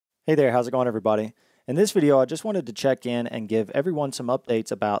Hey there, how's it going, everybody? In this video, I just wanted to check in and give everyone some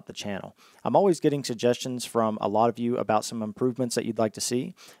updates about the channel. I'm always getting suggestions from a lot of you about some improvements that you'd like to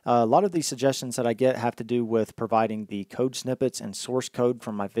see. A lot of these suggestions that I get have to do with providing the code snippets and source code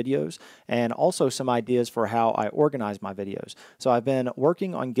from my videos, and also some ideas for how I organize my videos. So I've been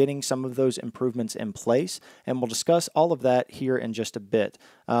working on getting some of those improvements in place, and we'll discuss all of that here in just a bit.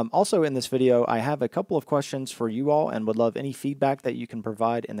 Also in this video, I have a couple of questions for you all and would love any feedback that you can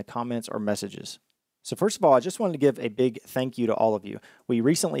provide in the comments or messages. So first of all, I just wanted to give a big thank you to all of you. We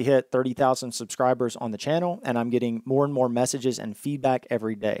recently hit 30,000 subscribers on the channel, and I'm getting more and more messages and feedback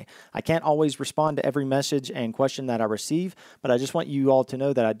every day. I can't always respond to every message and question that I receive, but I just want you all to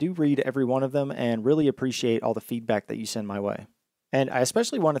know that I do read every one of them and really appreciate all the feedback that you send my way. And I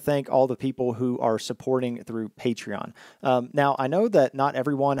especially want to thank all the people who are supporting through Patreon. Now, I know that not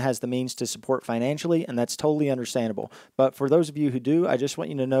everyone has the means to support financially, and that's totally understandable. But for those of you who do, I just want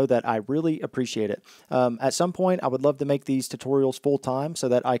you to know that I really appreciate it. At some point, I would love to make these tutorials full-time so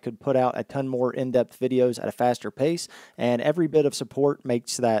that I could put out a ton more in-depth videos at a faster pace, and every bit of support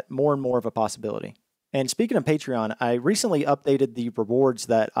makes that more and more of a possibility. And speaking of Patreon, I recently updated the rewards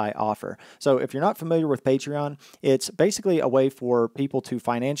that I offer. So if you're not familiar with Patreon, it's basically a way for people to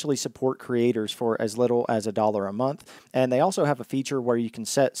financially support creators for as little as $1 a month. And they also have a feature where you can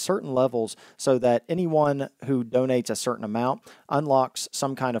set certain levels so that anyone who donates a certain amount unlocks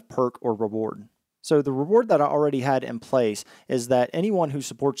some kind of perk or reward. So the reward that I already had in place is that anyone who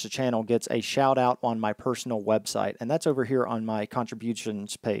supports the channel gets a shout out on my personal website, and that's over here on my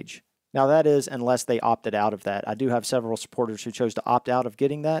contributions page. Now that is unless they opted out of that. I do have several supporters who chose to opt out of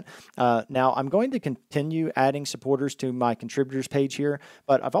getting that. Now I'm going to continue adding supporters to my contributors page here,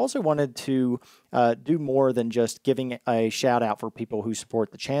 but I've also wanted to do more than just giving a shout out for people who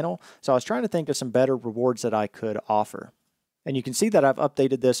support the channel. So I was trying to think of some better rewards that I could offer. And you can see that I've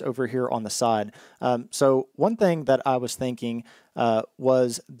updated this over here on the side. So one thing that I was thinking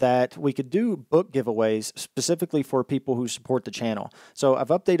was that we could do book giveaways specifically for people who support the channel. So I've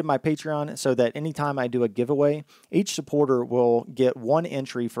updated my Patreon so that anytime I do a giveaway, each supporter will get one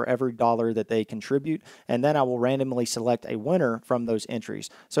entry for every $1 that they contribute, and then I will randomly select a winner from those entries.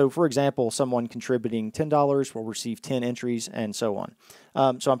 So for example, someone contributing $10 will receive 10 entries and so on.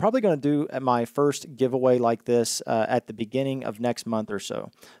 So I'm probably going to do my first giveaway like this at the beginning of next month or so.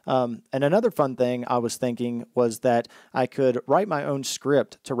 And another fun thing I was thinking was that I could write my own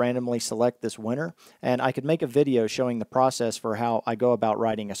script to randomly select this winner, and I could make a video showing the process for how I go about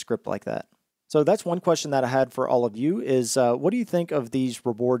writing a script like that. So that's one question that I had for all of you is what do you think of these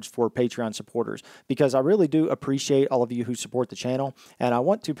rewards for Patreon supporters? Because I really do appreciate all of you who support the channel, and I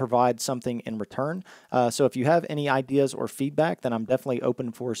want to provide something in return. So if you have any ideas or feedback, then I'm definitely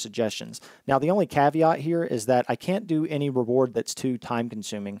open for suggestions. Now, the only caveat here is that I can't do any reward that's too time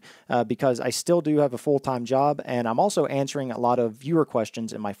consuming because I still do have a full-time job, and I'm also answering a lot of viewer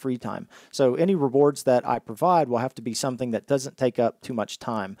questions in my free time. So any rewards that I provide will have to be something that doesn't take up too much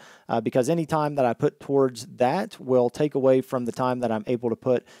time because any time that I put towards that will take away from the time that I'm able to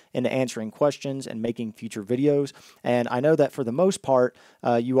put into answering questions and making future videos. And I know that for the most part,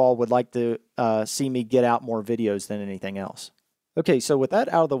 you all would like to see me get out more videos than anything else. Okay, so with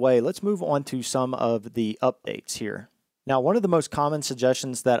that out of the way, let's move on to some of the updates here. Now, one of the most common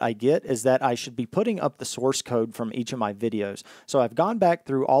suggestions that I get is that I should be putting up the source code from each of my videos. So I've gone back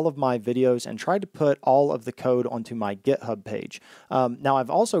through all of my videos and tried to put all of the code onto my GitHub page. Now,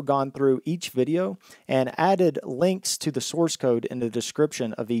 I've also gone through each video and added links to the source code in the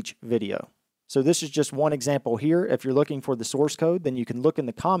description of each video. So this is just one example here. If you're looking for the source code, then you can look in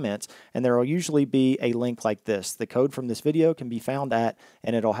the comments and there will usually be a link like this. The code from this video can be found at,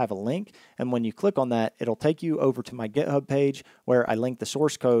 and it'll have a link. And when you click on that, it'll take you over to my GitHub page where I link the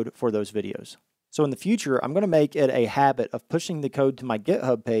source code for those videos. So in the future, I'm going to make it a habit of pushing the code to my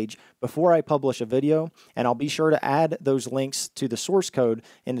GitHub page before I publish a video, and I'll be sure to add those links to the source code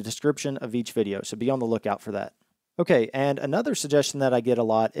in the description of each video. So be on the lookout for that. Okay, and another suggestion that I get a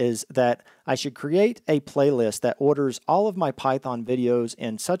lot is that I should create a playlist that orders all of my Python videos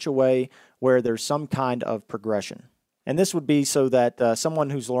in such a way where there's some kind of progression. And this would be so that someone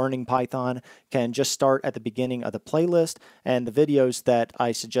who's learning Python can just start at the beginning of the playlist, and the videos that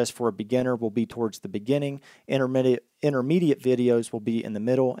I suggest for a beginner will be towards the beginning, intermediate videos will be in the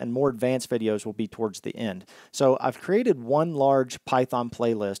middle, and more advanced videos will be towards the end. So I've created one large Python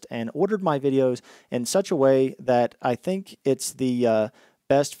playlist and ordered my videos in such a way that I think it's the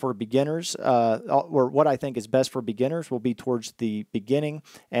best for beginners, or what I think is best for beginners will be towards the beginning,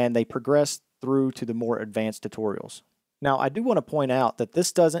 and they progress through to the more advanced tutorials. Now, I do want to point out that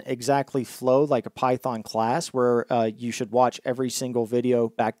this doesn't exactly flow like a Python class where you should watch every single video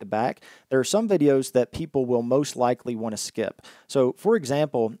back to back. There are some videos that people will most likely want to skip. So, for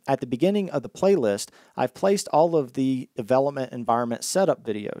example, at the beginning of the playlist, I've placed all of the development environment setup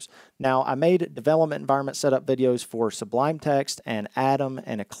videos. Now, I made development environment setup videos for Sublime Text and Atom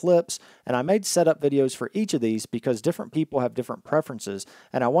and Eclipse, and I made setup videos for each of these because different people have different preferences,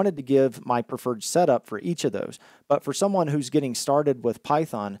 and I wanted to give my preferred setup for each of those. But for someone who's getting started with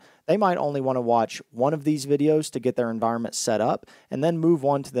Python, they might only want to watch one of these videos to get their environment set up and then move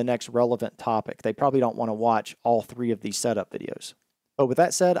on to the next relevant topic. They probably don't want to watch all three of these setup videos. But with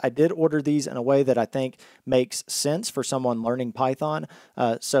that said, I did order these in a way that I think makes sense for someone learning Python.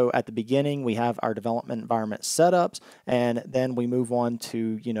 So at the beginning, we have our development environment setups, and then we move on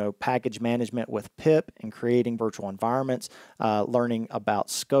to, package management with pip and creating virtual environments, learning about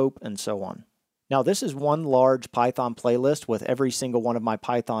scope, and so on. Now, this is one large Python playlist with every single one of my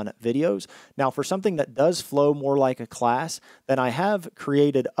Python videos. Now, for something that does flow more like a class, then I have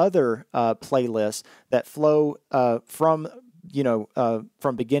created other playlists that flow from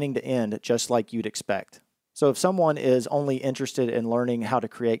beginning to end, just like you'd expect. So if someone is only interested in learning how to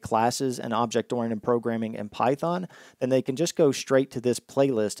create classes and object-oriented programming in Python, then they can just go straight to this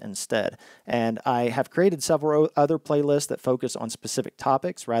playlist instead. And I have created several other playlists that focus on specific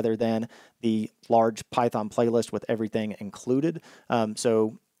topics rather than the large Python playlist with everything included.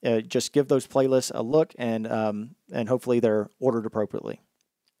 Just give those playlists a look, and hopefully they're ordered appropriately.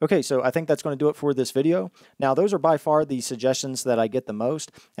 Okay, so I think that's going to do it for this video. Now, those are by far the suggestions that I get the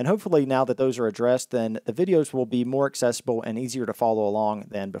most, and hopefully now that those are addressed, then the videos will be more accessible and easier to follow along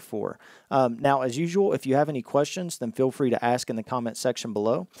than before. Now, as usual, if you have any questions, then feel free to ask in the comment section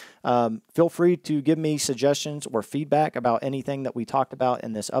below. Feel free to give me suggestions or feedback about anything that we talked about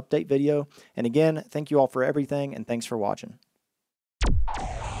in this update video. And again, thank you all for everything, and thanks for watching.